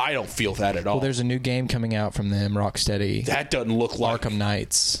 I don't feel that at all. Well, there's a new game coming out from them, Rocksteady. that doesn't look like Arkham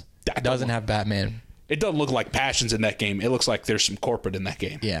Knights. That doesn't have Batman. It doesn't look like passions in that game. It looks like there's some corporate in that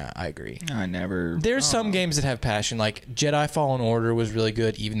game. Yeah, I agree. I never. There's some games that have passion, like Jedi Fallen Order was really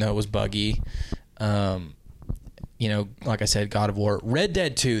good, even though it was buggy. Like I said, God of War. Red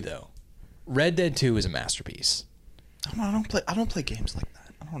Dead 2, though. Red Dead 2 is a masterpiece. I don't play games like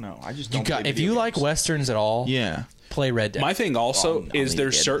that. I don't know. I just don't. play If video you like games. westerns at all, Yeah. play Red Dead. My thing also I'll is need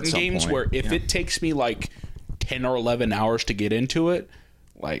there's to get it certain at some games point. where if Yeah. it takes me like 10 or 11 hours to get into it,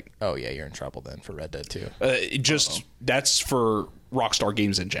 like Oh, yeah, you're in trouble then for Red Dead 2. that's for Rockstar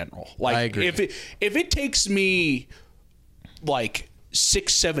Games in general. Like I agree. if it takes me like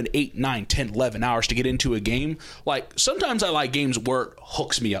 6, 7, 8, 9, 10, 11 hours to get into a game, like sometimes I like games where it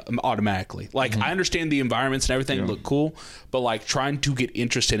hooks me up automatically. Like I understand the environments and everything look cool, but like trying to get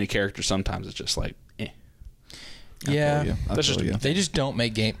interest in a character sometimes it's just like Yeah. That's just- They just don't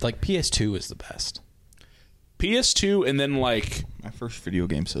make games. Like, PS2 is the best. PS2 and then like My first video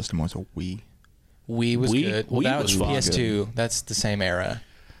game system was a Wii. Wii was Wii- good. Well, Wii that was was fun. PS2. That's the same era.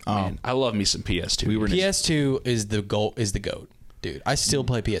 man, I love me some PS2. We were PS2 is the goat, dude. I still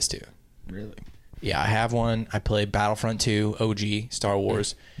play PS2. really. Yeah, I have one. I play Battlefront 2, OG, Star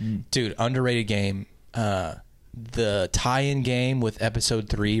Wars. Dude, underrated game. The tie-in game with Episode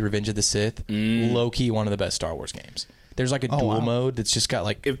 3, Revenge of the Sith. Low-key one of the best Star Wars games. There's like a dual wow. mode that's just got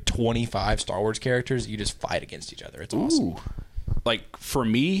like 25 Star Wars characters. You just fight against each other. It's awesome. Ooh. Like for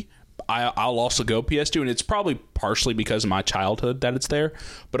me, I'll also go PS2, and it's probably partially because of my childhood that it's there,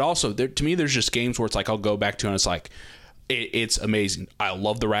 but also to me, there's just games where it's like I'll go back to, and it's like it's amazing. I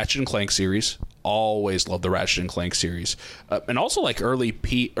love the Ratchet and Clank series. Always love the Ratchet and Clank series, and also like early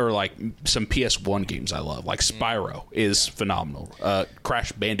or like some PS1 games I love. Like Spyro is phenomenal.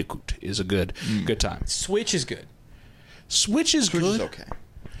 Crash Bandicoot is a good time. Switch is good. Switch is good. It's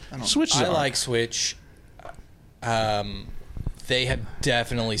okay. Switch is I all right. like Switch. They have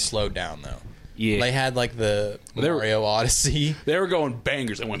definitely slowed down though. Yeah. They had like the They were- Mario Odyssey, They were going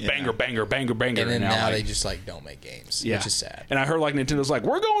bangers. They went banger, banger, banger, banger, and then now like, they just like don't make games, yeah. which is sad. And I heard like Nintendo's like,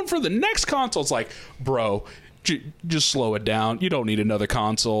 we're going for the next console. It's like, bro, just slow it down. You don't need another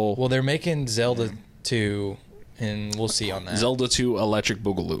console. Well, they're making Zelda 2, and we'll see on that. Zelda 2 Electric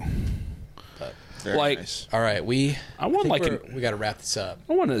Boogaloo. Very like, nice. All right, we got to wrap this up.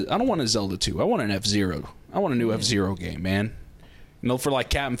 I don't want a Zelda 2. I want an F-Zero. I want a new F-Zero game, man. You know, for like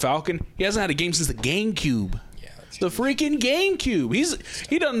Captain Falcon, he hasn't had a game since the GameCube. Yeah, The freaking GameCube.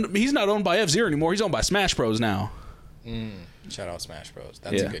 He's not owned by F-Zero anymore. He's owned by Smash Bros. Now. Shout out Smash Bros.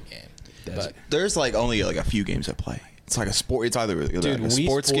 That's a good game. But There's like only like a few games I play. It's like a sport. It's either like Wii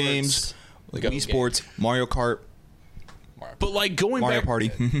sports games, like Wii Sports, Mario Kart, But like going Mario back,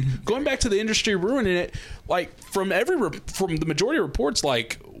 Party. going back to the industry ruining it, like from the majority of reports,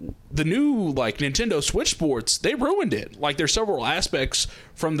 like the new like Nintendo Switch Sports, they ruined it. Like there's several aspects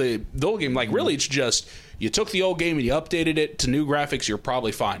from the old game. Like really, it's just you took the old game and you updated it to new graphics. You're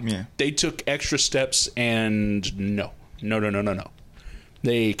probably fine. Yeah. They took extra steps and no.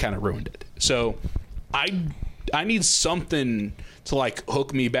 They kind of ruined it. So I need something to like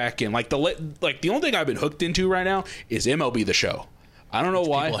hook me back in. Like the only thing I've been hooked into right now is MLB The Show. I don't know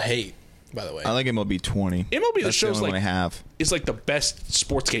why. people hate, by the way. I like MLB 20. MLB The the Show's only like one I have. it's like the best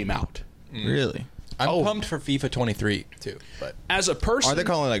sports game out. Really? I'm pumped for FIFA 23 too. But As a person, Are they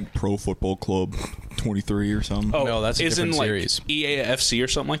calling it like Pro Football Club 23 or something? oh, No, that's a isn't different like series. EAFC or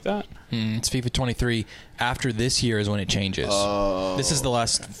something like that. it's FIFA 23. After this year is when it changes. This is the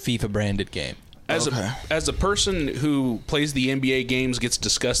last FIFA branded game. As Okay. as a person who plays the NBA games, gets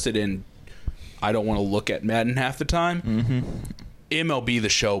disgusted, and I don't want to look at Madden half the time. MLB The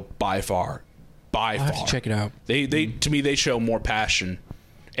Show by far. I have to check it out. They to me they show more passion,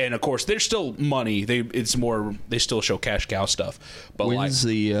 and of course there's still money. They still show cash cow stuff, but When's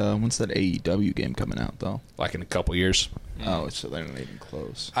that AEW game coming out though? like in a couple years. Oh, so they're not even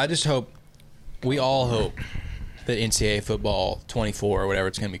close. I just hope, we all hope, that NCAA football 24 or whatever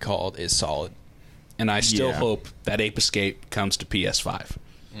it's going to be called is solid. And I still Yeah. hope that Ape Escape comes to PS5.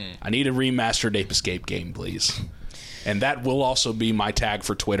 I need a remastered Ape Escape game, please. And that will also be my tag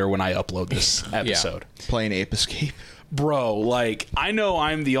for Twitter when I upload this episode. Playing Ape Escape. Bro, like, I know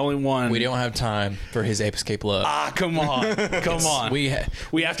I'm the only one. We don't have time for his Ape Escape love. Come on. Come on. We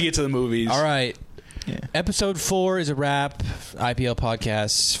have to get to the movies. All right. Yeah. Episode 4 is a wrap. IPL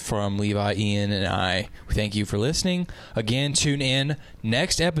podcast from Levi, Ian, and I. We thank you for listening. Again, tune in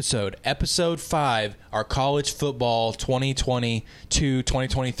next episode, episode 5, our college football 2022-2023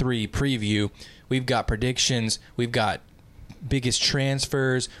 preview. We've got predictions. We've got biggest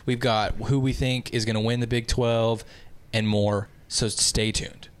transfers. We've got who we think is going to win the Big 12 and more. So stay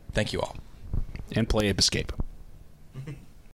tuned. Thank you all. And play Ape Escape.